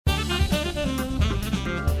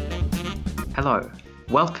Hello,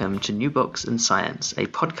 welcome to New Books in Science, a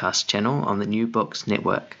podcast channel on the New Books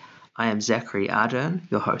Network. I am Zachary Ardern,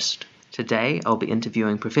 your host. Today I'll be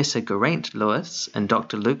interviewing Professor Geraint Lewis and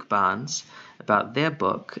Dr. Luke Barnes about their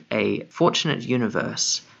book, A Fortunate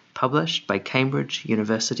Universe, published by Cambridge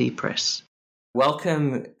University Press.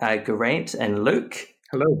 Welcome, Geraint and Luke.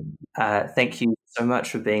 Hello. Thank you so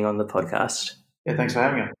much for being on the podcast. Yeah, thanks for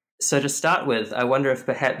having me. So to start with, I wonder if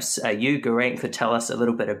perhaps you, Geraint, could tell us a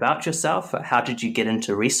little bit about yourself. How did you get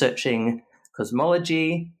into researching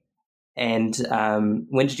cosmology? And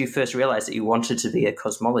when did you first realize that you wanted to be a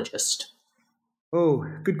cosmologist? Oh,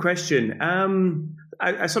 good question.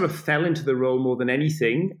 I sort of fell into the role more than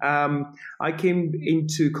anything. I came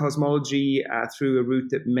into cosmology through a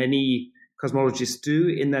route that many cosmologists do,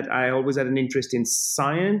 in that I always had an interest in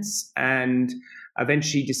science and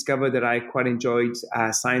eventually discovered that I quite enjoyed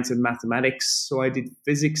science and mathematics. So I did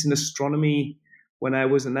physics and astronomy when I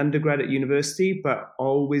was an undergrad at university, but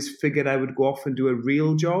always figured I would go off and do a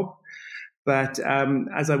real job. But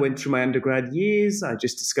as I went through my undergrad years, I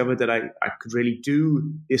just discovered that I could really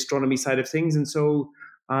do the astronomy side of things. And so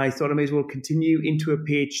I thought I may as well continue into a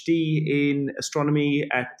PhD in astronomy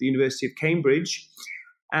at the University of Cambridge.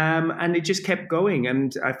 And it just kept going.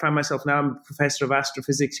 And I find myself now, I'm a professor of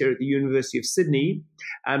astrophysics here at the University of Sydney.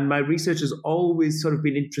 And my research has always sort of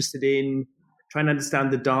been interested in trying to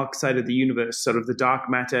understand the dark side of the universe, sort of the dark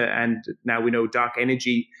matter, and now we know dark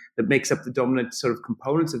energy that makes up the dominant sort of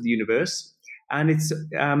components of the universe. And it's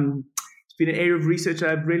been an area of research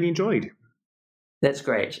I've really enjoyed. That's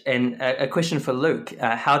great. And a question for Luke.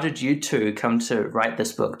 How did you two come to write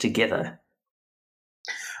this book together?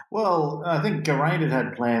 Well, I think Geraint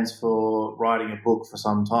had plans for writing a book for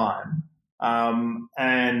some time.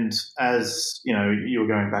 And as, you know, you were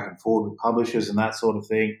going back and forth with publishers and that sort of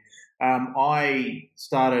thing, I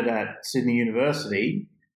started at Sydney University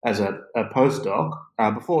as a postdoc.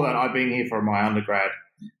 Before that, I'd been here for my undergrad,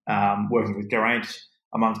 working with Geraint,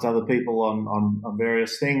 amongst other people on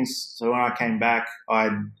various things. So when I came back,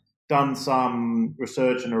 I'd done some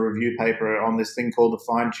research and a review paper on this thing called The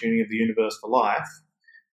Fine-Tuning of the Universe for Life.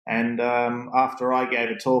 And after I gave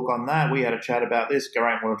a talk on that, we had a chat about this.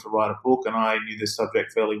 Geraint wanted to write a book, and I knew this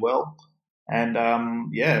subject fairly well. And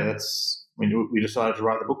we decided to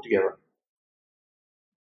write the book together.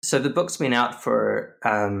 So the book's been out for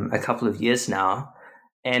a couple of years now,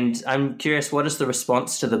 and I'm curious, what has the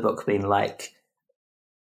response to the book been like?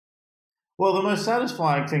 Well, the most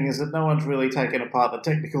satisfying thing is that no one's really taken apart the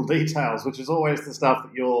technical details, which is always the stuff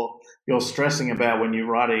that you're stressing about when you're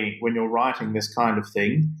writing this kind of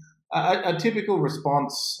thing. A typical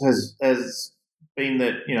response has been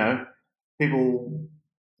that, you know, people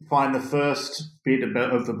find the first bit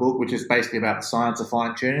of the book, which is basically about the science of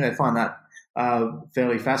fine-tuning, they find that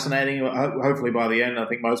fairly fascinating. Hopefully by the end, I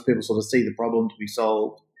think most people sort of see the problem to be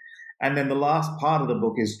solved. And then the last part of the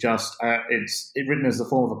book is just, it's written as the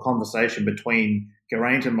form of a conversation between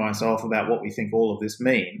Geraint and myself about what we think all of this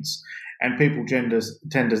means. And people tend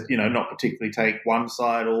to, you know, not particularly take one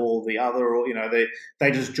side or the other, or, you know,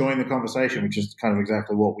 they just join the conversation, which is kind of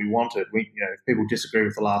exactly what we wanted. If people disagree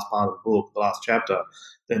with the last part of the book, the last chapter,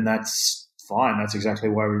 then that's fine. That's exactly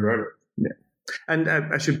why we wrote it. Yeah. And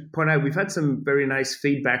I should point out, we've had some very nice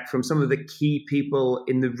feedback from some of the key people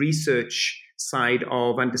in the research side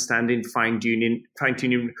of understanding fine-tuning,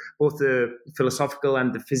 both the philosophical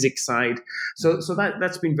and the physics side. So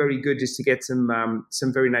that's been very good, just to get some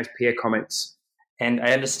very nice peer comments. And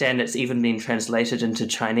I understand it's even been translated into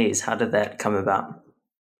Chinese. How did that come about?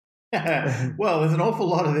 Well, there's an awful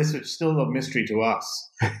lot of this which is still a mystery to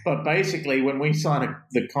us. But basically, when we signed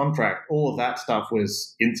the contract, all of that stuff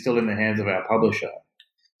was still in the hands of our publisher.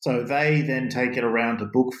 So they then take it around to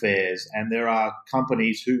book fairs, and there are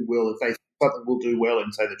companies who will, if they think something will do well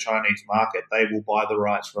in, say, the Chinese market, they will buy the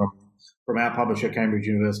rights from our publisher, Cambridge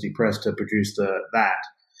University Press, to produce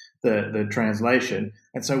the translation.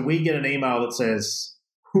 And so we get an email that says,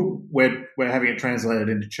 we're having it translated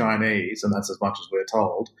into Chinese, and that's as much as we're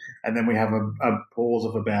told. And then we have a pause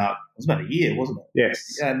of about a year, wasn't it?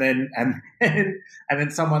 Yes. And then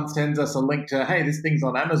someone sends us a link to, hey, this thing's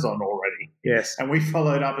on Amazon already. Yes. And we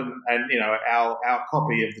followed up, and you know, our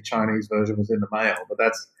copy of the Chinese version was in the mail, but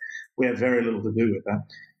we have very little to do with that.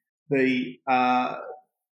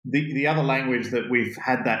 The other language that we've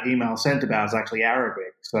had that email sent about is actually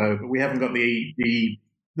Arabic. So we haven't got the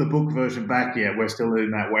book version back yet. We're still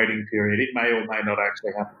in that waiting period. It may or may not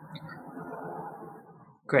actually happen.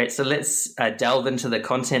 Great. So let's delve into the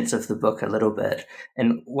contents of the book a little bit.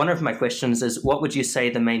 And one of my questions is, what would you say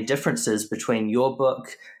the main differences between your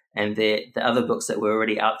book and the other books that were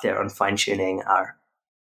already out there on fine-tuning are?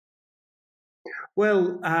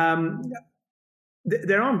 Well,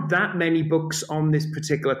 There aren't that many books on this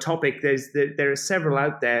particular topic. There are several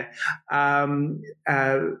out there.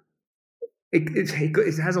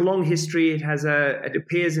 It has a long history. It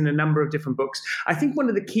appears in a number of different books. I think one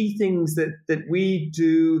of the key things that we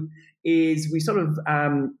do is we sort of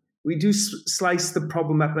we do slice the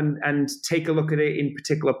problem up and take a look at it in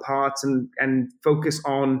particular parts and focus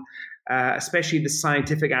on especially the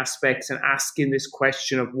scientific aspects and asking this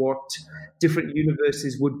question of what different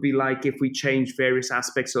universes would be like if we change various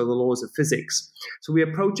aspects of the laws of physics. So we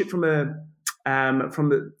approach it from a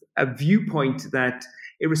viewpoint that,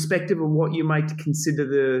 irrespective of what you might consider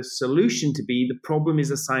the solution to be, the problem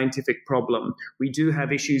is a scientific problem. We do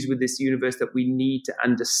have issues with this universe that we need to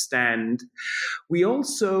understand. We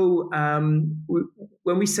also,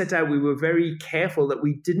 when we set out, we were very careful that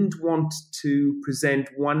we didn't want to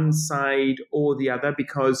present one side or the other,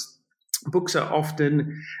 because books are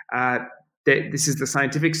often this is the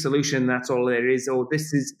scientific solution, that's all there is, or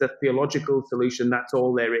this is the theological solution, that's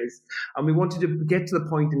all there is. And we wanted to get to the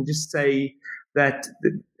point and just say that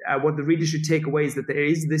what the reader should take away is that there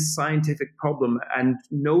is this scientific problem and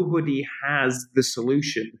nobody has the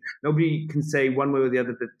solution. Nobody can say one way or the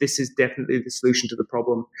other that this is definitely the solution to the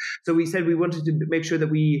problem. So we said we wanted to make sure that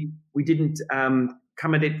we didn't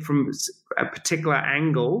come at it from a particular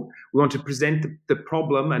angle. We want to present the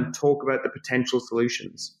problem and talk about the potential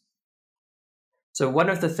solutions. So one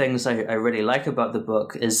of the things I really like about the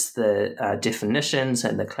book is the definitions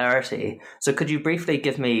and the clarity. So could you briefly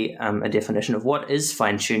give me a definition of what is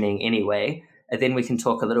fine-tuning anyway? And then we can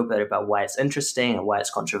talk a little bit about why it's interesting and why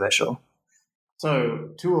it's controversial. So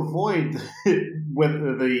to avoid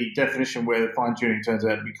whether the definition where fine-tuning turns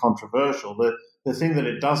out to be controversial, the thing that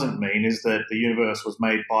it doesn't mean is that the universe was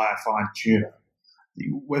made by a fine-tuner.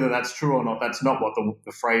 Whether that's true or not, that's not what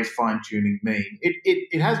the phrase fine-tuning means.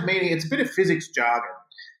 It has meaning. It's a bit of physics jargon,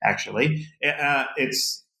 actually.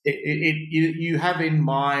 You have in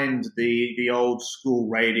mind the old school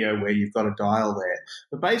radio where you've got a dial there.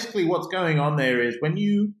 But basically what's going on there is when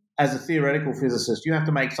you, as a theoretical physicist, you have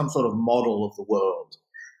to make some sort of model of the world,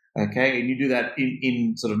 okay? And you do that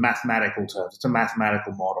in sort of mathematical terms. It's a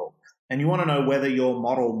mathematical model. And you want to know whether your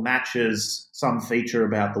model matches some feature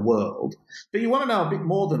about the world. But you want to know a bit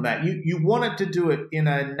more than that. You want it to do it in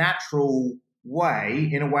a natural way,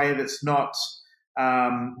 in a way that's not,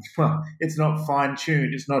 it's not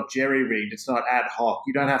fine-tuned, it's not jerry-rigged, it's not ad hoc.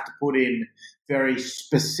 You don't have to put in very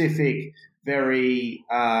specific, very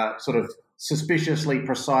sort of suspiciously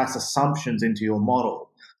precise assumptions into your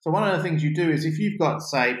model. So one of the things you do is if you've got,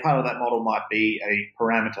 say, part of that model might be a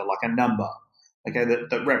parameter, like a number, okay,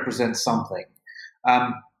 that represents something.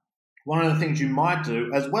 One of the things you might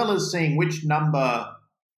do, as well as seeing which number,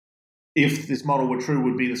 if this model were true,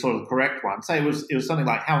 would be the sort of correct one. Say it was something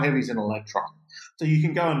like how heavy is an electron. So you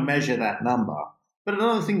can go and measure that number. But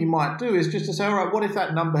another thing you might do is just to say, all right, what if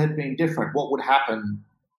that number had been different? What would happen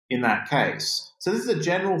in that case? So this is a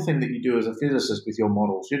general thing that you do as a physicist with your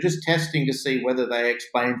models. You're just testing to see whether they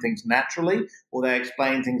explain things naturally or they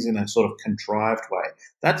explain things in a sort of contrived way.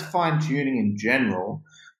 That's fine-tuning in general.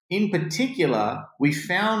 In particular, we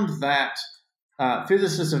found that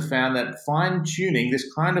physicists have found that fine-tuning,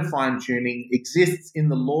 this kind of fine-tuning, exists in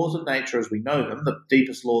the laws of nature as we know them, the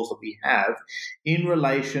deepest laws that we have, in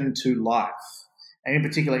relation to life, and in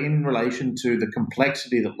particular in relation to the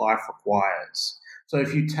complexity that life requires. So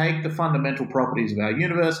if you take the fundamental properties of our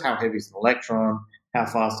universe, how heavy is an electron, how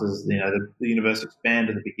fast does the universe expand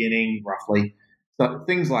at the beginning, roughly, so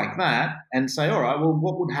things like that, and say, all right, well,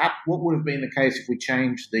 what would have been the case if we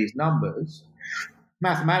changed these numbers?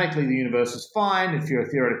 Mathematically, the universe is fine. If you're a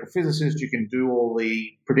theoretical physicist, you can do all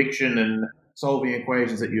the prediction and solving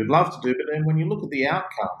equations that you'd love to do. But then when you look at the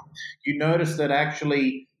outcome, you notice that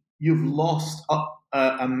actually you've lost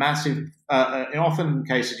a massive, in often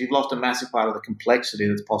cases, you've lost a massive part of the complexity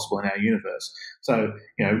that's possible in our universe. So,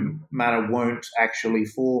 matter won't actually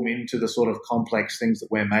form into the sort of complex things that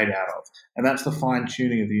we're made out of. And that's the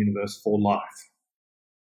fine-tuning of the universe for life.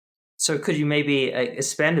 So could you maybe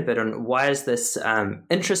expand a bit on why is this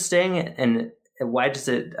interesting and why does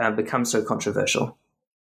it become so controversial?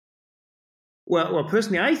 Well,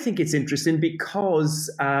 personally, I think it's interesting because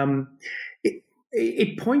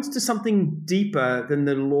it points to something deeper than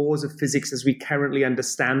the laws of physics as we currently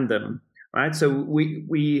understand them, right? So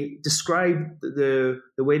we describe the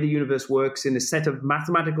way the universe works in a set of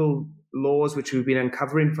mathematical laws which we've been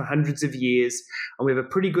uncovering for hundreds of years, and we have a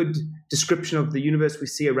pretty good description of the universe we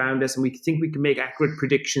see around us, and we think we can make accurate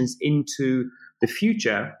predictions into the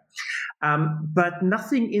future. But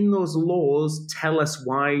nothing in those laws tell us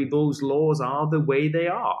why those laws are the way they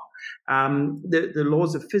are. The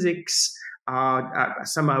laws of physics are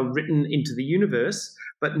somehow written into the universe,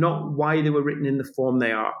 but not why they were written in the form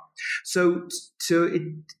they are. So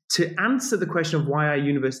to answer the question of why our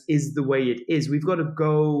universe is the way it is, we've got to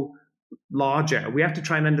go larger. We have to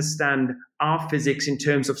try and understand our physics in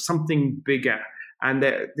terms of something bigger. And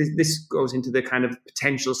this goes into the kind of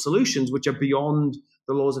potential solutions, which are beyond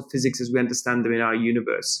the laws of physics as we understand them in our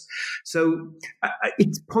universe. So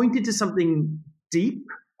it's pointed to something deep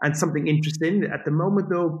and something interesting. At the moment,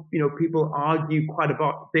 though, people argue quite a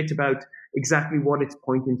bit about exactly what it's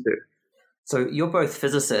pointing to. So you're both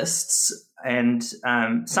physicists, and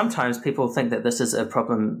sometimes people think that this is a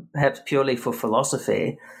problem perhaps purely for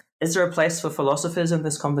philosophy. Is there a place for philosophers in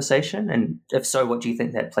this conversation? And if so, what do you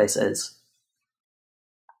think that place is?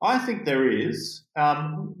 I think there is.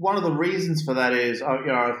 One of the reasons for that is,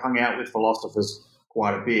 I've hung out with philosophers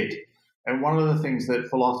quite a bit. And one of the things that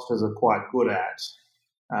philosophers are quite good at,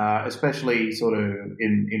 especially sort of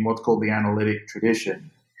in what's called the analytic tradition,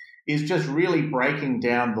 is just really breaking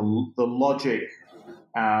down the logic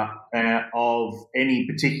of any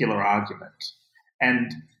particular argument.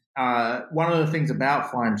 And one of the things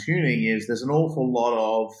about fine-tuning is there's an awful lot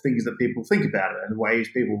of things that people think about it and ways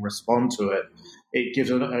people respond to it. It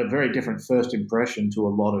gives a very different first impression to a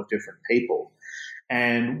lot of different people.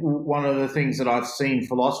 And one of the things that I've seen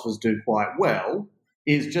philosophers do quite well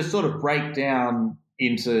is just sort of break down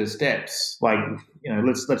into steps. Like,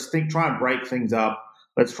 let's try and break things up.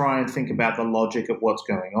 Let's try and think about the logic of what's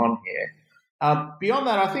going on here. Beyond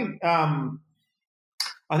that, I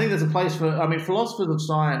think there's a place for, philosophers of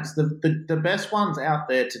science, the best ones out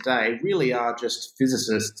there today really are just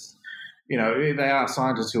physicists. They are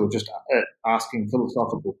scientists who are just asking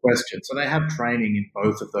philosophical questions. So they have training in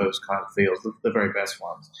both of those kind of fields, the very best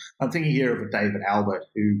ones. I'm thinking here of David Albert,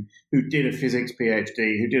 who did a physics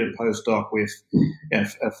PhD, who did a postdoc with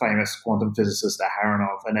a famous quantum physicist,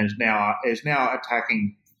 Aharonov, and is now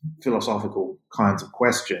attacking philosophical kinds of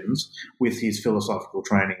questions with his philosophical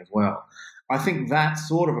training as well. I think that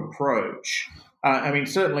sort of approach,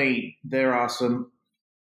 certainly there are some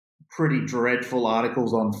pretty dreadful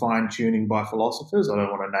articles on fine-tuning by philosophers. I don't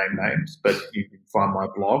want to name names, but you can find my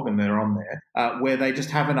blog and they're on there, where they just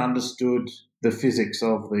haven't understood the physics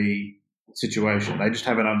of the situation. They just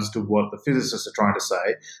haven't understood what the physicists are trying to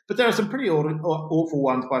say. But there are some pretty awful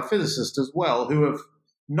ones by physicists as well who have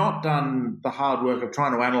not done the hard work of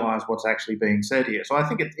trying to analyze what's actually being said here. So I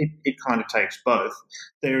think it kind of takes both.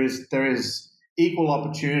 There is equal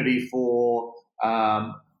opportunity for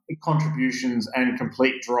contributions and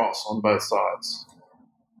complete dross on both sides.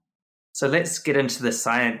 So let's get into the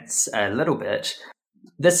science a little bit.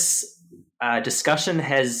 This discussion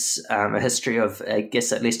has a history of, I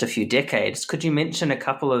guess, at least a few decades. Could you mention a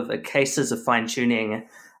couple of cases of fine-tuning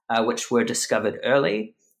which were discovered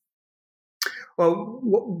early? Well,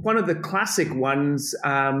 one of the classic ones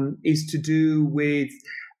is to do with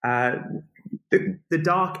the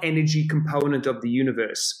dark energy component of the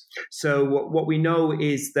universe. So what we know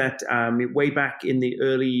is that way back in the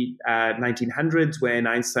early 1900s, when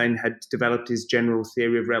Einstein had developed his general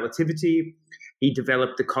theory of relativity, he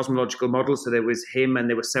developed the cosmological model. So there was him and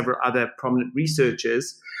there were several other prominent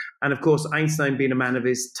researchers. And of course, Einstein, being a man of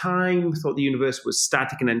his time, thought the universe was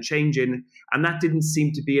static and unchanging. And that didn't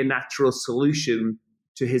seem to be a natural solution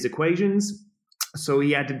to his equations. So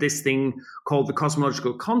he added this thing called the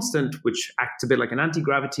cosmological constant, which acts a bit like an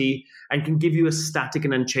anti-gravity and can give you a static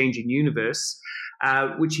and unchanging universe,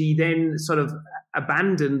 which he then sort of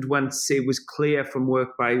abandoned once it was clear from work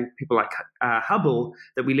by people like Hubble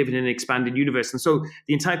that we live in an expanded universe. And so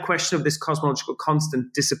the entire question of this cosmological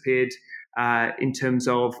constant disappeared in terms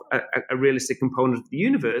of a realistic component of the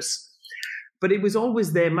universe. But it was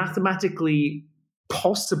always there, mathematically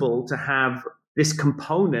possible to have this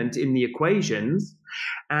component in the equations.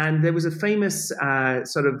 And there was a famous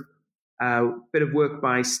bit of work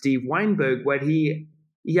by Steve Weinberg where he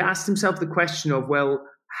asked himself the question of, well,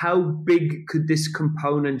 how big could this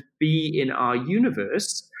component be in our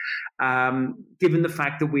universe, given the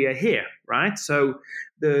fact that we are here, right? So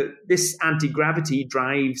this anti-gravity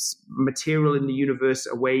drives material in the universe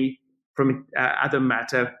away from other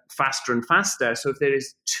matter faster and faster. So if there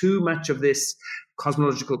is too much of this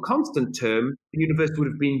cosmological constant term, the universe would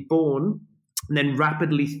have been born and then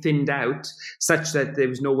rapidly thinned out such that there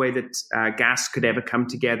was no way that gas could ever come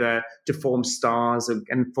together to form stars and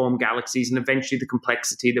form galaxies and eventually the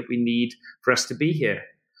complexity that we need for us to be here.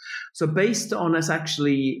 So based on us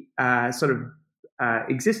actually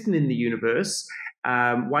existing in the universe,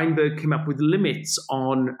 Weinberg came up with limits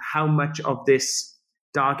on how much of this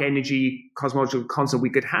dark energy cosmological constant we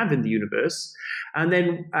could have in the universe. And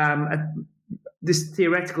then this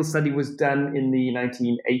theoretical study was done in the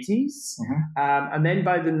 1980s. And then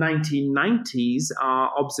by the 1990s,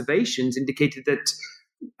 our observations indicated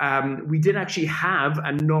that we did actually have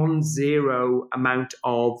a non-zero amount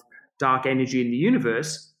of dark energy in the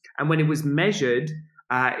universe. And when it was measured,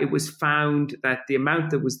 it was found that the amount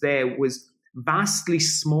that was there was vastly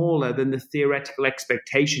smaller than the theoretical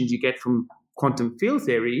expectations you get from quantum field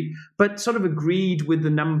theory, but sort of agreed with the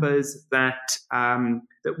numbers that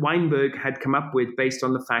that Weinberg had come up with based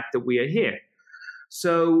on the fact that we are here.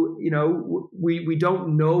 So, we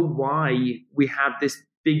don't know why we have this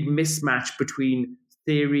big mismatch between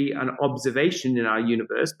theory and observation in our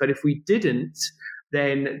universe. But if we didn't,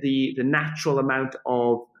 then the natural amount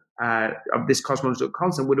of this cosmological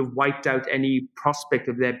constant would have wiped out any prospect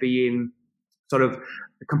of there being sort of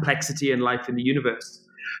complexity and life in the universe.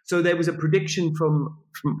 So there was a prediction from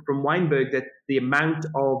Weinberg that the amount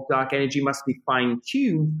of dark energy must be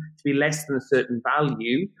fine-tuned to be less than a certain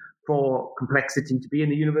value for complexity to be in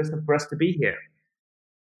the universe and for us to be here.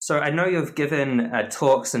 So I know you've given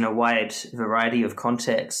talks in a wide variety of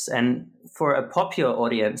contexts, and for a popular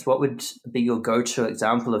audience, what would be your go-to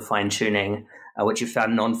example of fine-tuning, which you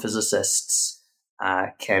found non-physicists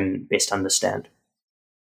can best understand?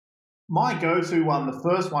 My go-to one, the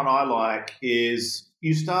first one I like, is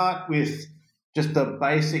you start with just the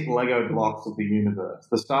basic Lego blocks of the universe,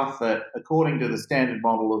 the stuff that, according to the standard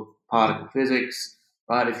model of particle physics,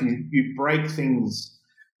 right, if you break things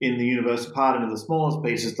in the universe apart into the smallest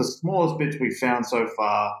pieces, the smallest bits we've found so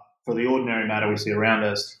far for the ordinary matter we see around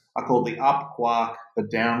us are called the up quark, the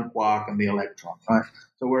down quark, and the electron, right?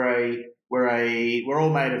 So we're all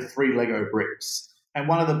made of 3 Lego bricks. And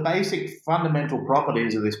one of the basic fundamental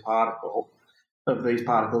properties of these particles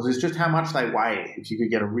is just how much they weigh. If you could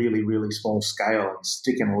get a really, really small scale and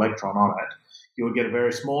stick an electron on it, you would get a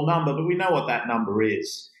very small number, but we know what that number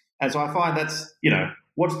is. And so I find that's,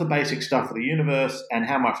 what's the basic stuff of the universe and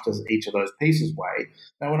how much does each of those pieces weigh?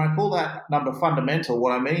 Now, when I call that number fundamental,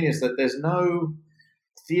 what I mean is that there's no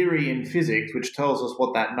theory in physics which tells us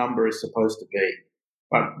what that number is supposed to be.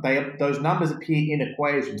 But those numbers appear in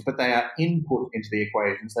equations, but they are input into the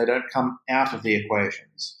equations. They don't come out of the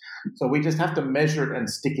equations. So we just have to measure it and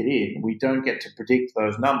stick it in. We don't get to predict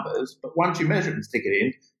those numbers. But once you measure it and stick it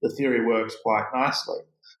in, the theory works quite nicely.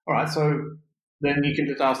 All right, so then you can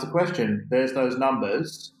just ask the question, there's those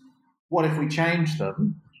numbers. What if we change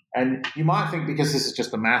them? And you might think, because this is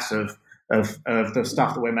just the mass of the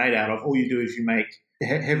stuff that we're made out of, all you do is you make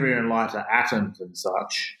heavier and lighter atoms and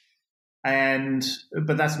such.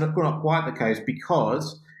 But that's not quite the case,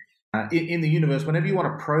 because in the universe, whenever you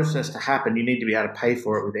want a process to happen, you need to be able to pay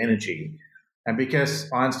for it with energy. And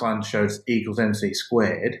because Einstein shows E equals mc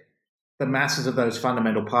squared, the masses of those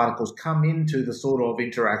fundamental particles come into the sort of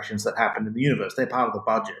interactions that happen in the universe. They're part of the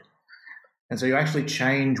budget. And so you actually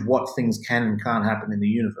change what things can and can't happen in the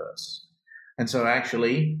universe. And so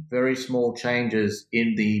actually, very small changes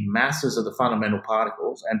in the masses of the fundamental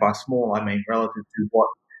particles, and by small I mean relative to what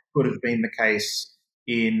could have been the case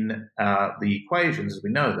in the equations as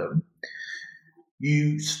we know them,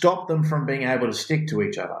 you stop them from being able to stick to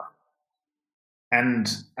each other.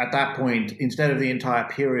 And at that point, instead of the entire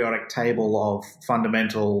periodic table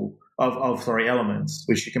of elements,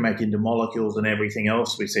 which you can make into molecules and everything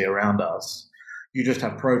else we see around us, you just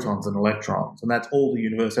have protons and electrons, and that's all the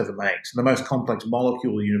universe ever makes. And the most complex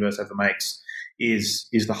molecule the universe ever makes is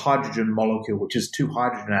the hydrogen molecule, which is 2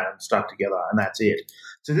 hydrogen atoms stuck together, and that's it.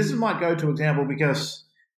 So this is my go-to example because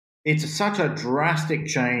it's such a drastic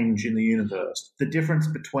change in the universe. The difference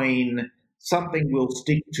between something will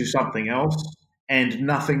stick to something else and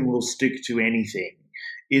nothing will stick to anything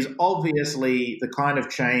is obviously the kind of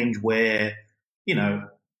change where,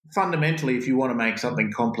 fundamentally, if you want to make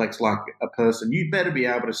something complex like a person, you better be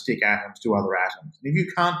able to stick atoms to other atoms. And if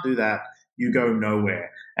you can't do that, you go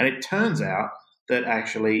nowhere. And it turns out that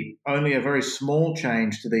actually only a very small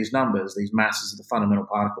change to these numbers, these masses of the fundamental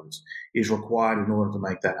particles, is required in order to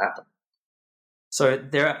make that happen. So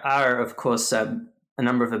there are, of course, a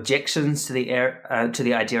number of objections to the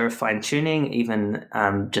idea of fine-tuning, even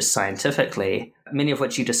just scientifically, many of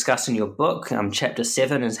which you discuss in your book. Chapter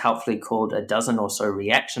 7 is helpfully called A Dozen or So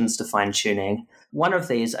Reactions to Fine-Tuning. One of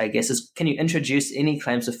these, I guess, is, can you introduce any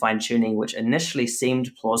claims of fine-tuning which initially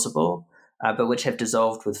seemed plausible, but which have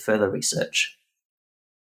dissolved with further research?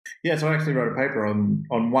 Yeah, so I actually wrote a paper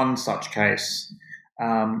on one such case.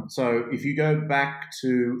 So if you go back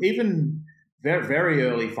to even very, very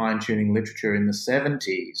early fine-tuning literature in the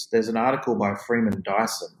 70s, there's an article by Freeman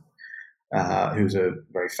Dyson, who's a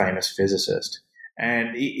very famous physicist,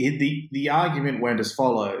 And the argument went as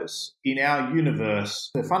follows. In our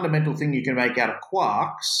universe, the fundamental thing you can make out of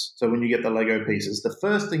quarks, so when you get the Lego pieces, the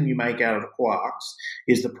first thing you make out of the quarks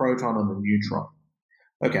is the proton and the neutron.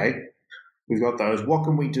 Okay, we've got those. What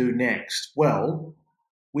can we do next? Well,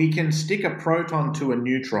 we can stick a proton to a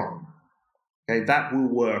neutron. Okay, that will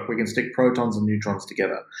work. We can stick protons and neutrons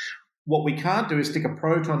together. What we can't do is stick a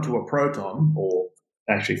proton to a proton, or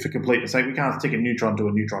actually, for completeness sake, we can't stick a neutron to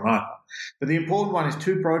a neutron either. But the important one is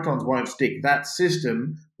two protons won't stick. That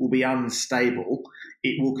system will be unstable.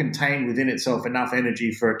 It will contain within itself enough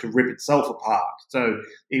energy for it to rip itself apart. So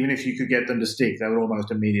even if you could get them to stick, they would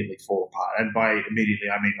almost immediately fall apart. And by immediately,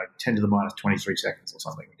 I mean like 10 to the minus 23 seconds or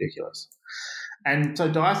something ridiculous. And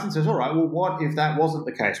so Dyson says, all right, well, what if that wasn't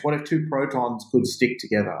the case? What if two protons could stick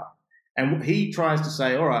together? And he tries to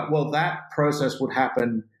say, all right, well, that process would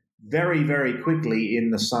happen very, very quickly in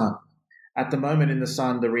the sun. At the moment in the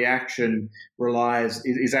sun, the reaction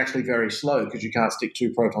is actually very slow because you can't stick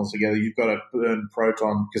two protons together. You've got to burn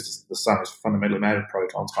proton, because the sun is fundamentally made of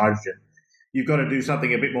protons, hydrogen. You've got to do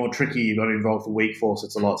something a bit more tricky. You've got to involve the weak force.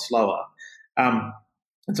 It's a lot slower. And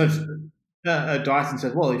so Dyson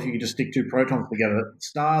says, well, if you could just stick two protons together,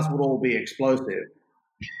 stars would all be explosive.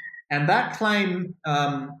 And that claim,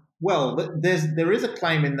 there is a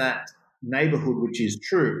claim in that neighborhood which is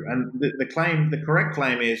true. And the correct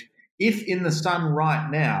claim is, if in the sun right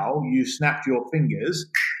now you snapped your fingers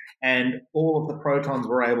and all of the protons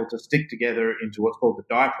were able to stick together into what's called the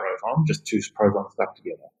diproton, just two protons stuck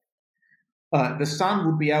together, the sun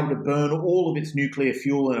would be able to burn all of its nuclear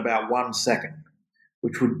fuel in about 1 second,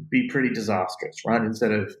 which would be pretty disastrous, right?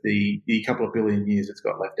 Instead of the couple of billion years it's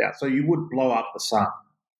got left out. So you would blow up the sun.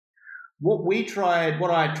 What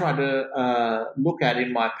I tried to look at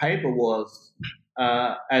in my paper was,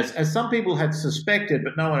 as some people had suspected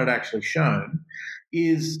but no one had actually shown,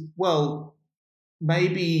 is, well,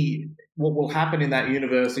 maybe what will happen in that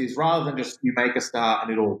universe is, rather than just you make a star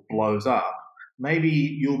and it all blows up, maybe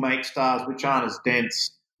you'll make stars which aren't as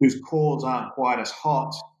dense, whose cores aren't quite as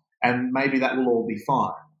hot, and maybe that will all be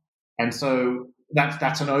fine. And so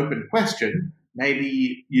that's an open question.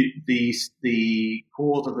 Maybe the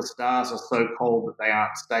cores of the stars are so cold that they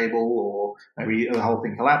aren't stable, or maybe the whole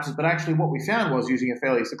thing collapses. But actually what we found was, using a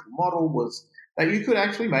fairly simple model, was that you could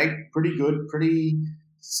actually make pretty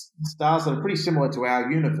stars that are pretty similar to our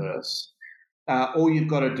universe. All you've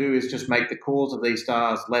got to do is just make the cores of these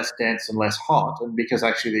stars less dense and less hot. And because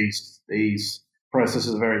actually these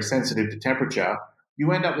processes are very sensitive to temperature,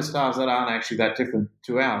 you end up with stars that aren't actually that different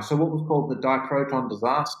to ours. So what was called the diproton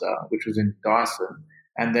disaster, which was in Dyson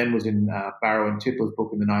and then was in Barrow and Tipler's book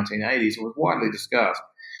in the 1980s, and was widely discussed.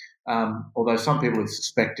 Although some people had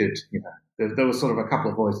suspected, there was sort of a couple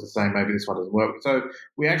of voices saying maybe this one doesn't work. So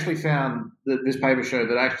we actually found that this paper showed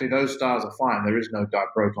that actually those stars are fine. There is no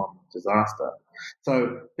diproton disaster.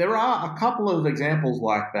 So there are a couple of examples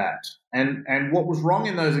like that. And what was wrong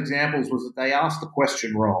in those examples was that they asked the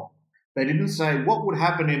question wrong. They didn't say what would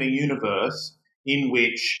happen in a universe in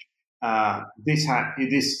which this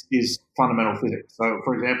is fundamental physics. So,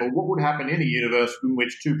 for example, what would happen in a universe in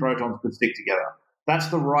which two protons could stick together? That's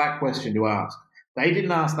the right question to ask. They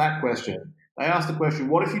didn't ask that question. They asked the question,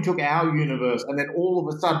 what if you took our universe and then all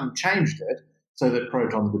of a sudden changed it so that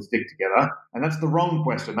protons would stick together? And that's the wrong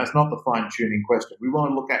question. That's not the fine-tuning question. We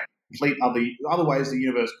want to look at complete other ways the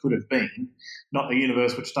universe could have been, not the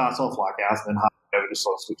universe which starts off like ours and then halfway over just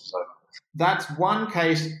sort of switches over. That's one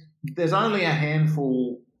case. There's only a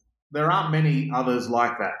handful. There aren't many others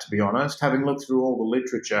like that, to be honest. Having looked through all the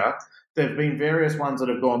literature, there have been various ones that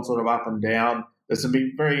have gone sort of up and down. There's some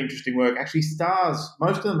very interesting work. Actually, stars,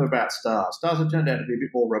 most of them are about stars. Stars have turned out to be a bit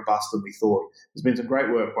more robust than we thought. There's been some great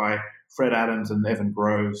work by Fred Adams and Evan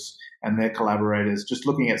Groves and their collaborators just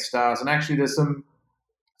looking at stars. And actually there's some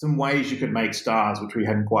ways you could make stars which we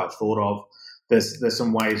hadn't quite thought of. There's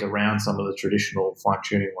some ways around some of the traditional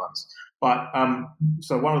fine-tuning ones. But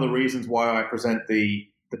so one of the reasons why I present the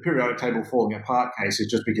periodic table falling apart case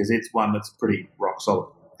is just because it's one that's pretty rock solid.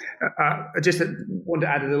 I just want to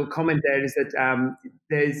add a little comment there, is that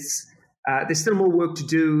there's still more work to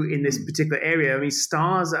do in this particular area. I mean,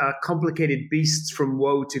 stars are complicated beasts from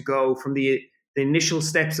woe to go, from the initial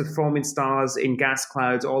steps of forming stars in gas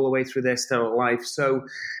clouds all the way through their stellar life. So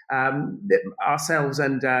ourselves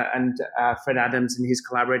and Fred Adams and his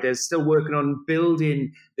collaborators still working on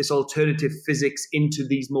building this alternative physics into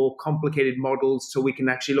these more complicated models so we can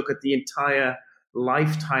actually look at the entire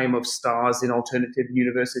lifetime of stars in alternative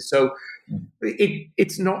universes. So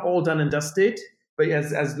it's not all done and dusted, but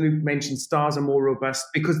as Luke mentioned, stars are more robust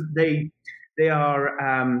because they are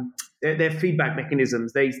they're feedback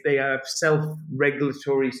mechanisms. They are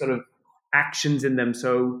self-regulatory sort of actions in them.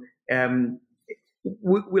 So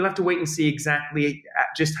we'll have to wait and see exactly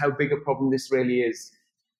just how big a problem this really is.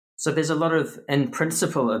 So there's a lot of in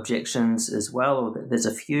principle objections as well. There's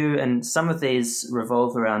a few, and some of these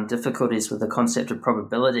revolve around difficulties with the concept of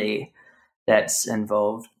probability that's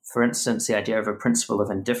involved. For instance, the idea of a principle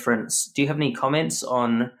of indifference. Do you have any comments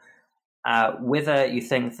on whether you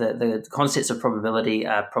think that the concepts of probability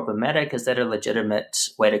are problematic? Is that a legitimate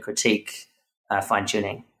way to critique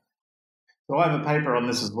fine-tuning? So I have a paper on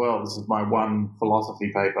this as well. This is my one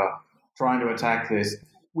philosophy paper trying to attack this.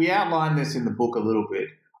 We outline this in the book a little bit.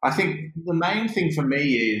 I think the main thing for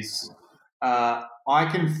me is I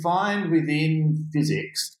can find within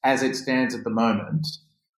physics, as it stands at the moment,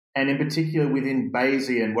 and in particular within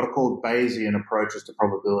Bayesian, what are called Bayesian approaches to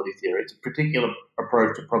probability theory. It's a particular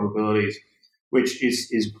approach to probabilities which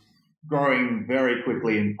is growing very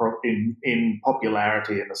quickly in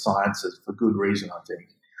popularity in the sciences for good reason, I think.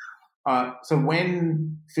 So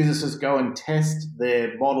when physicists go and test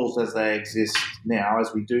their models as they exist now,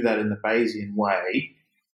 as we do that in the Bayesian way,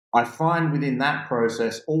 I find within that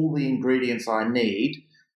process all the ingredients I need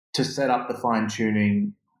to set up the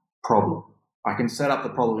fine-tuning problem. I can set up the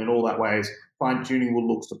problem in all that ways. Fine-tuning will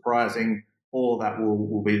look surprising. All of that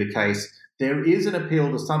will be the case. There is an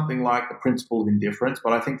appeal to something like the principle of indifference,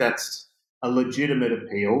 but I think that's a legitimate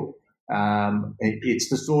appeal. It's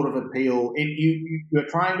the sort of appeal you're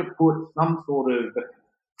trying to put some sort of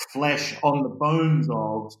flesh on the bones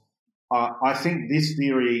of. I think this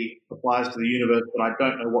theory applies to the universe, but I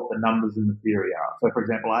don't know what the numbers in the theory are. So, for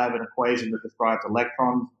example, I have an equation that describes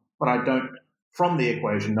electrons, but I don't, from the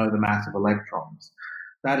equation, know the mass of electrons.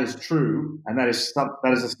 That is true, and that is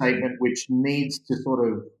a statement which needs to sort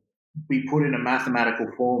of be put in a mathematical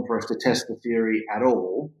form for us to test the theory at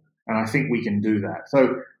all, and I think we can do that.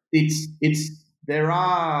 So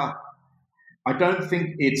I don't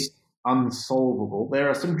think it's unsolvable. There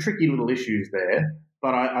are some tricky little issues there,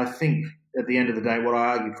 but I think at the end of the day, what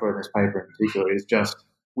I argue for in this paper in particular is just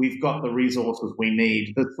we've got the resources we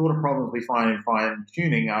need. The sort of problems we find in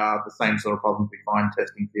fine-tuning are the same sort of problems we find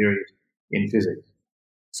testing theories in physics.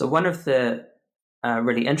 So one of the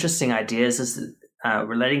really interesting ideas is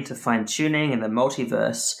relating to fine-tuning and the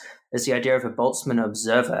multiverse is the idea of a Boltzmann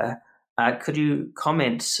observer. Could you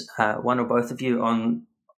comment, one or both of you, on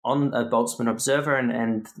a Boltzmann observer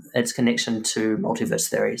and its connection to multiverse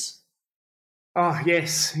theories? Oh,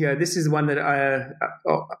 yes. Yeah, this is one that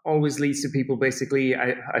always leads to people basically,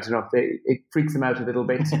 I don't know, it freaks them out a little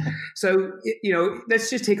bit. So, let's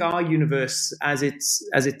just take our universe as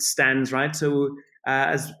it stands, right? So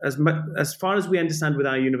as far as we understand with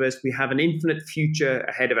our universe, we have an infinite future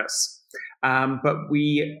ahead of us. But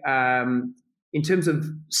we, in terms of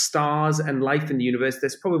stars and life in the universe,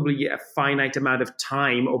 there's probably a finite amount of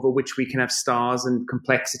time over which we can have stars and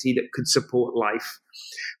complexity that could support life.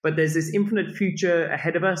 But there's this infinite future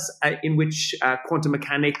ahead of us in which quantum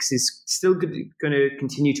mechanics is still going to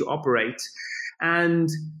continue to operate. And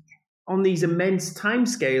on these immense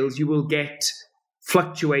timescales, you will get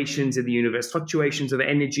fluctuations in the universe, fluctuations of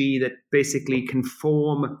energy that basically can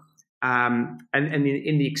form. And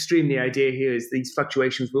in the extreme, the idea here is these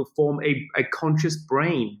fluctuations will form a conscious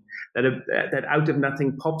brain that out of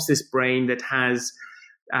nothing pops this brain that has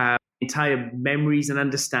entire memories and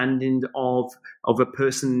understanding of a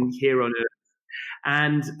person here on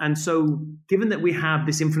Earth. And so given that we have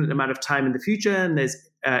this infinite amount of time in the future and there's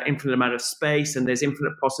infinite amount of space and there's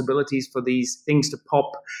infinite possibilities for these things to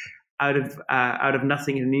pop out of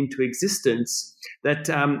nothing and into existence, that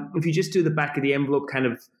if you just do the back of the envelope kind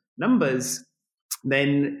of numbers,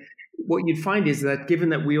 then what you'd find is that given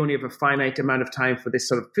that we only have a finite amount of time for this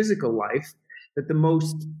sort of physical life, that the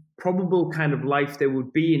most probable kind of life there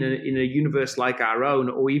would be in a universe like our own,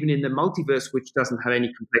 or even in the multiverse, which doesn't have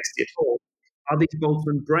any complexity at all, are these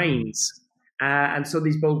Boltzmann brains. And so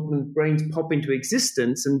these Boltzmann brains pop into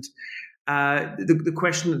existence. And the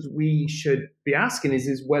question that we should be asking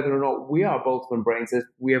is whether or not we are Boltzmann brains. That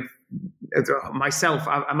we have, myself,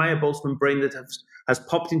 am I a Boltzmann brain that has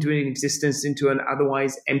popped into existence into an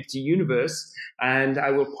otherwise empty universe, and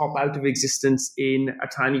I will pop out of existence in a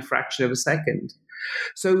tiny fraction of a second?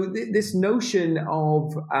 So this notion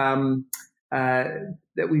of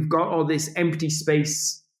that we've got all this empty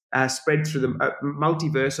space spread through the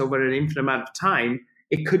multiverse over an infinite amount of time,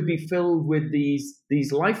 it could be filled with these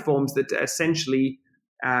life forms that essentially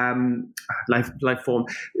life form.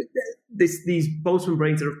 These Boltzmann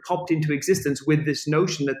brains that have popped into existence with this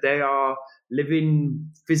notion that they are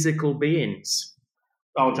living physical beings.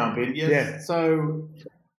 I'll jump in. Yes. Yeah. So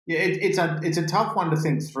it's a tough one to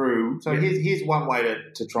think through. So here's one way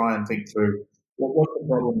to try and think through what's the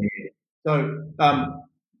problem here. So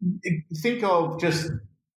think of just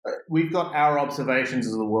we've got our observations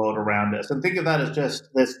of the world around us, and think of that as just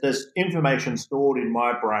there's information stored in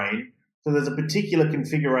my brain. So there's a particular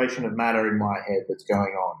configuration of matter in my head that's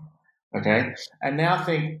going on. Okay, and now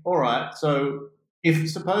think, all right. So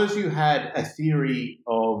suppose you had a theory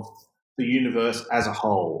of the universe as a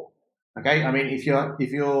whole. Okay, I mean, if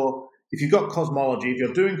you've got cosmology, if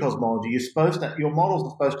you're doing cosmology, your models are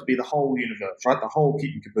supposed to be the whole universe, right? The whole kit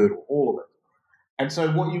and caboodle, all of it. And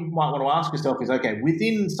so what you might want to ask yourself is, okay,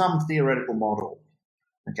 within some theoretical model,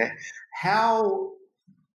 okay, how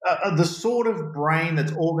the sort of brain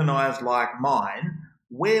that's organized like mine,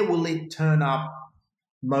 where will it turn up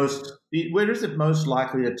where is it most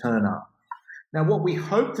likely to turn up? Now, what we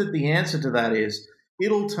hope that the answer to that is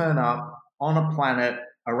it'll turn up on a planet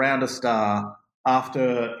around a star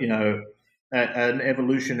after, an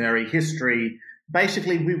evolutionary history.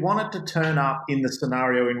 Basically, we want it to turn up in the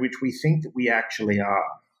scenario in which we think that we actually are,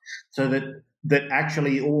 so that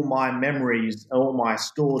actually all my memories, all my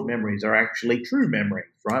stored memories are actually true memories,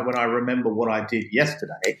 right? When I remember what I did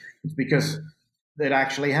yesterday, it's because it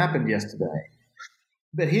actually happened yesterday.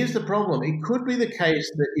 But here's the problem. It could be the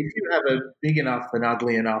case that if you have a big enough and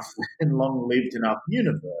ugly enough and long-lived enough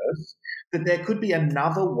universe, that there could be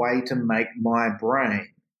another way to make my brain.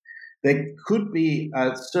 There could be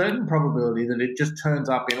a certain probability that it just turns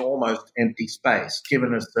up in almost empty space,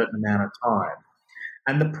 given a certain amount of time.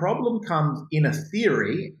 And the problem comes in a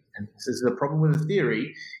theory, and this is the problem with a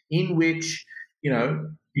theory, in which,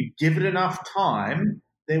 you give it enough time,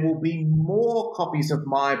 there will be more copies of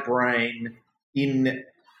my brain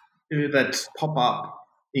that pop up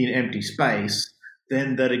in empty space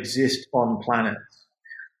than that exist on planets.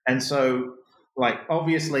 And so,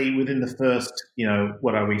 obviously within the first,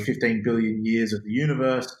 15 billion years of the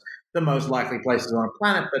universe, the most likely places on a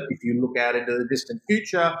planet. But if you look out into the distant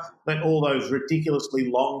future, let all those ridiculously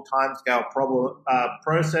long timescale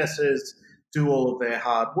processes do all of their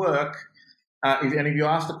hard work. If you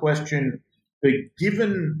ask the question,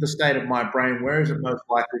 given the state of my brain, where is it most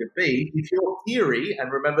likely to be? If your theory,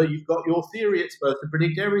 and remember, you've got your theory, it's supposed to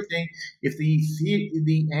predict everything. If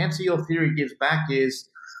the answer your theory gives back is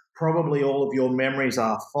probably all of your memories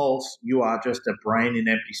are false, you are just a brain in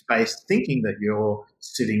empty space thinking that you're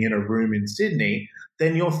sitting in a room in Sydney,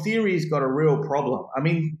 then your theory's got a real problem. I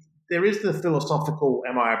mean, there is the philosophical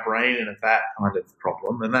am I a brain in a vat kind of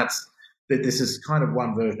problem, and this is kind of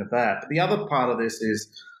one version of that. But the other part of this is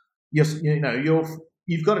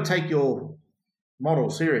you've got to take your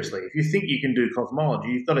model seriously. If you think you can do cosmology,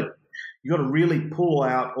 you've got to really pull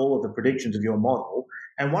out all of the predictions of your model.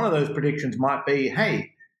 And one of those predictions might be,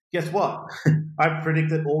 hey, guess what? I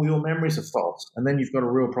predict that all your memories are false. And then you've got a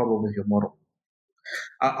real problem with your model.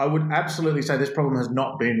 I would absolutely say this problem has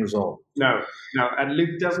not been resolved. No. And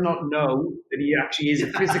Luke does not know that he actually is a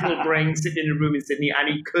physical brain sitting in a room in Sydney, and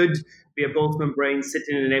he could be a Boltzmann brain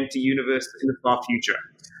sitting in an empty universe in the far future.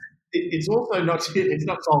 It's also not solved in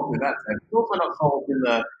that sense. It's also not solved in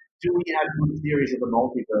do we have good theories of the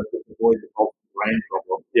multiverse that avoid the Boltzmann brain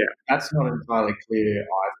problem? Yeah. That's not entirely clear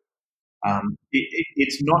either.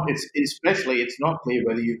 It's not clear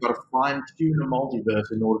whether you've got to fine-tune a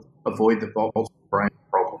multiverse in order to avoid the Boltzmann brain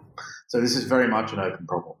problem. So this is very much an open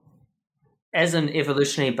problem. As an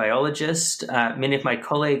evolutionary biologist, many of my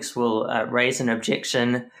colleagues will raise an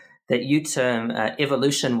objection that you term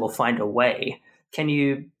evolution will find a way. Can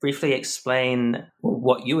you briefly explain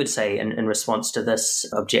what you would say in response to this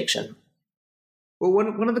objection? Well,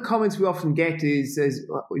 one of the comments we often get is,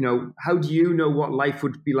 how do you know what life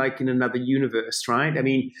would be like in another universe, right? I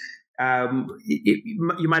mean,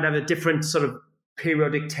 you might have a different sort of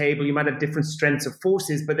periodic table, you might have different strengths of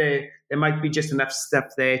forces, but there might be just enough stuff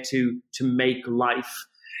there to make life.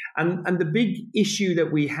 And the big issue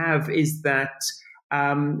that we have is that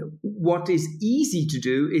what is easy to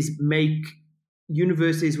do is make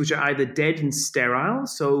universes which are either dead and sterile.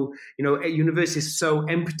 So, a universe is so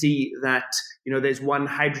empty that, there's one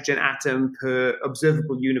hydrogen atom per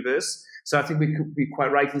observable universe. So I think we could be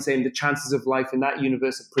quite right in saying the chances of life in that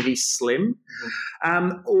universe are pretty slim.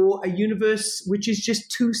 Mm-hmm. Or a universe which is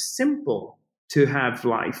just too simple to have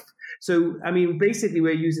life. So, I mean, basically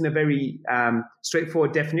we're using a very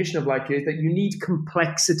straightforward definition of life here, is that you need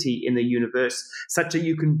complexity in the universe such that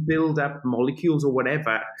you can build up molecules or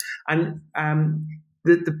whatever. And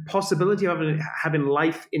the possibility of having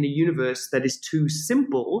life in a universe that is too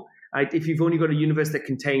simple, right, if you've only got a universe that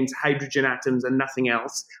contains hydrogen atoms and nothing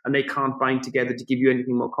else, and they can't bind together to give you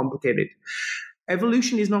anything more complicated,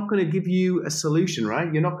 evolution is not going to give you a solution,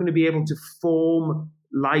 right? You're not going to be able to form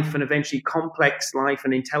life and eventually complex life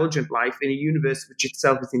and intelligent life in a universe which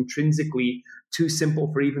itself is intrinsically too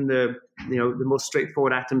simple for even the most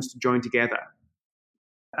straightforward atoms to join together.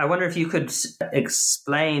 I wonder if you could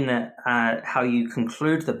explain how you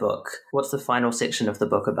conclude the book. What's the final section of the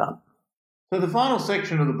book about? So the final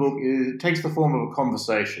section of the book takes the form of a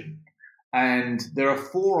conversation. And there are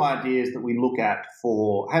 4 ideas that we look at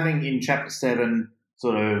for having in Chapter 7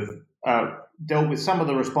 sort of dealt with some of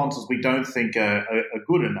the responses we don't think are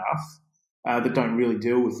good enough, that don't really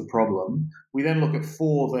deal with the problem. We then look at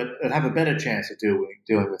 4 that have a better chance of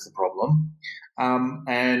dealing with the problem.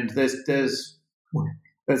 And there's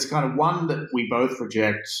kind of one that we both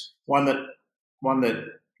reject, one that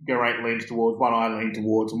Geraint leans towards, one I lean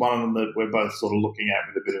towards, and one of them that we're both sort of looking at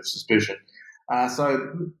with a bit of suspicion.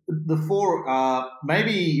 So the 4 are,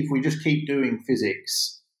 maybe if we just keep doing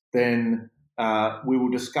physics, then we will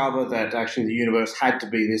discover that actually the universe had to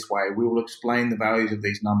be this way. We will explain the values of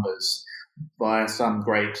these numbers via some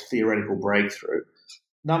great theoretical breakthrough.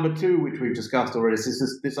 Number 2, which we've discussed already,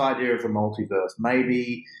 is this idea of the multiverse.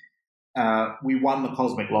 Maybe we won the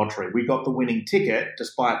cosmic lottery. We got the winning ticket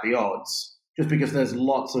despite the odds, just because there's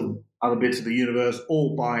lots of other bits of the universe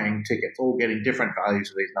all buying tickets, all getting different values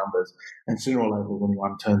of these numbers, and sooner or later the winning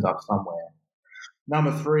one turns up somewhere.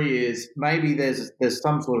 Number 3 is maybe there's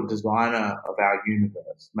some sort of designer of our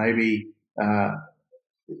universe. Maybe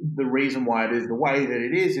the reason why it is the way that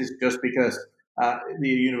it is just because the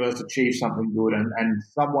universe achieved something good, and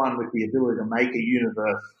someone with the ability to make a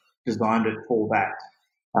universe designed it for that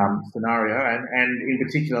scenario, and in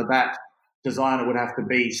particular that designer would have to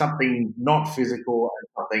be something not physical and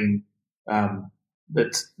something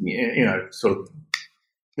that's sort of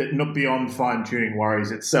that not beyond fine-tuning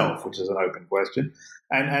worries itself, which is an open question.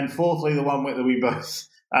 And fourthly, the one that we both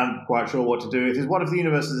aren't quite sure what to do with is, what if the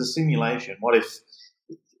universe is a simulation? What if,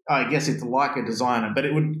 I guess it's like a designer, but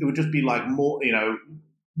it would just be like more,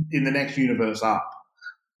 in the next universe up,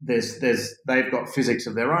 they've got physics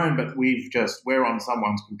of their own, but we're on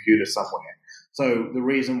someone's computer somewhere. So the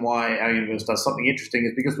reason why our universe does something interesting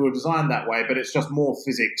is because we were designed that way, but it's just more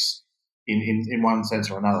physics in one sense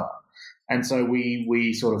or another. And so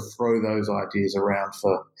we sort of throw those ideas around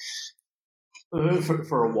for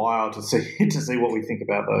a while to see what we think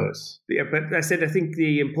about those. Yeah, but I think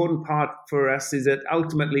the important part for us is that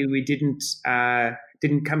ultimately we didn't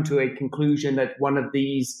come to a conclusion that one of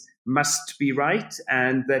these must be right,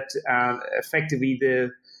 and that effectively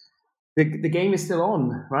the game is still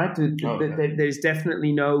on, right? Okay. There's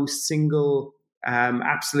definitely no single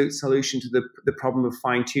absolute solution to the problem of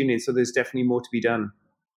fine-tuning, so there's definitely more to be done.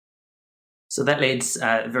 So that leads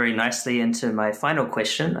very nicely into my final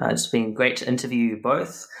question. It's been great to interview you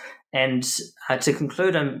both. And to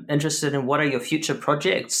conclude, I'm interested in, what are your future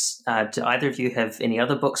projects? Do either of you have any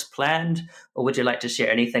other books planned, or would you like to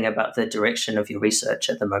share anything about the direction of your research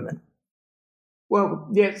at the moment? Well,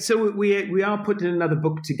 yeah, so we are putting another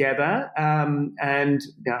book together, and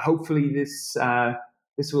hopefully this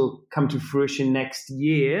will come to fruition next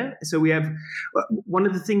year. So we have one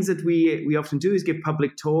of the things that we often do is give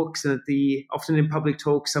public talks, and often in public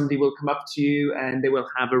talks somebody will come up to you and they will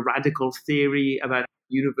have a radical theory about how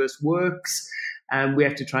the universe works, and we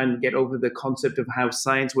have to try and get over the concept of how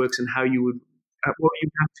science works and what you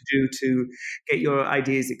have to do to get your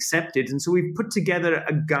ideas accepted. And so we've put together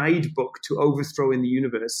a guidebook to overthrowing the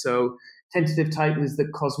universe. So tentative title is the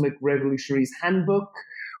Cosmic Revolutionaries Handbook,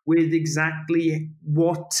 with exactly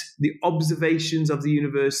what the observations of the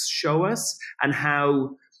universe show us and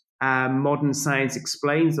how modern science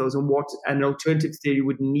explains those, and what an alternative theory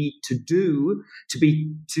would need to do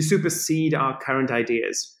to supersede our current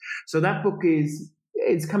ideas. So that book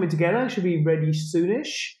it's coming together. Should be ready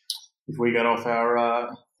soonish. If we get off our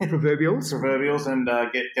proverbials and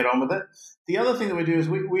get on with it. The other thing that we do is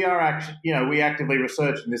we are actually, we actively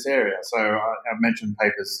research in this area. So I've mentioned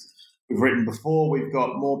papers we've written before. We've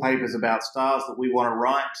got more papers about stars that we want to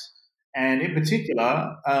write. And in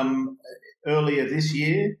particular, earlier this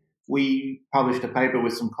year, we published a paper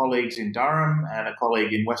with some colleagues in Durham and a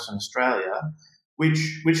colleague in Western Australia,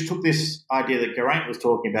 which took this idea that Geraint was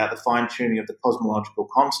talking about, the fine-tuning of the cosmological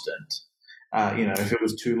constant. If it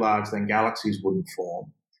was too large, then galaxies wouldn't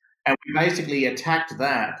form. And we basically attacked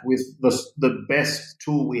that with the best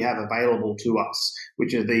tool we have available to us,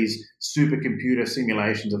 which are these supercomputer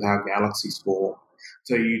simulations of how galaxies form.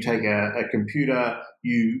 So you take a computer,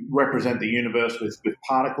 you represent the universe with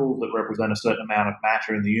particles that represent a certain amount of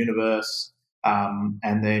matter in the universe,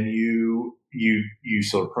 and then you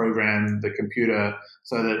sort of program the computer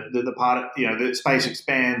so that the space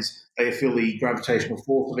expands, they feel the gravitational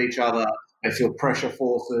force of each other, they feel pressure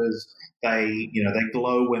forces, they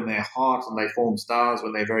glow when they're hot, and they form stars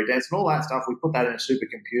when they're very dense, and all that stuff. We put that in a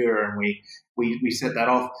supercomputer, and we set that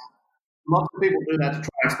off. Lots of people do that to try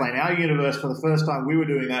and explain our universe. For the first time, we were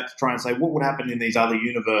doing that to try and say what would happen in these other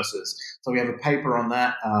universes. So we have a paper on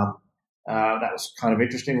that. That was kind of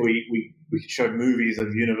interesting. We showed movies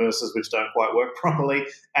of universes which don't quite work properly,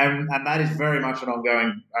 and that is very much an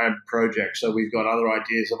ongoing project. So we've got other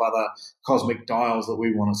ideas of other cosmic dials that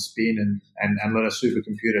we want to spin and let a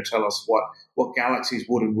supercomputer tell us what galaxies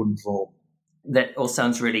would and wouldn't form. That all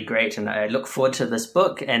sounds really great, and I look forward to this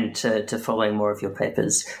book and to following more of your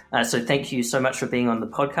papers. So thank you so much for being on the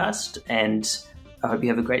podcast, and I hope you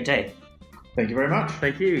have a great day. Thank you very much.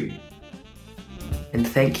 Thank you. And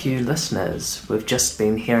thank you, listeners. We've just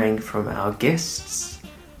been hearing from our guests,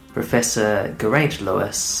 Professor Geraint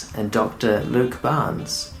Lewis and Dr. Luke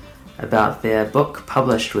Barnes, about their book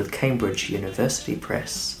published with Cambridge University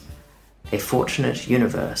Press, A Fortunate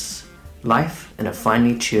Universe, Life in a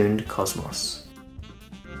Finely Tuned Cosmos.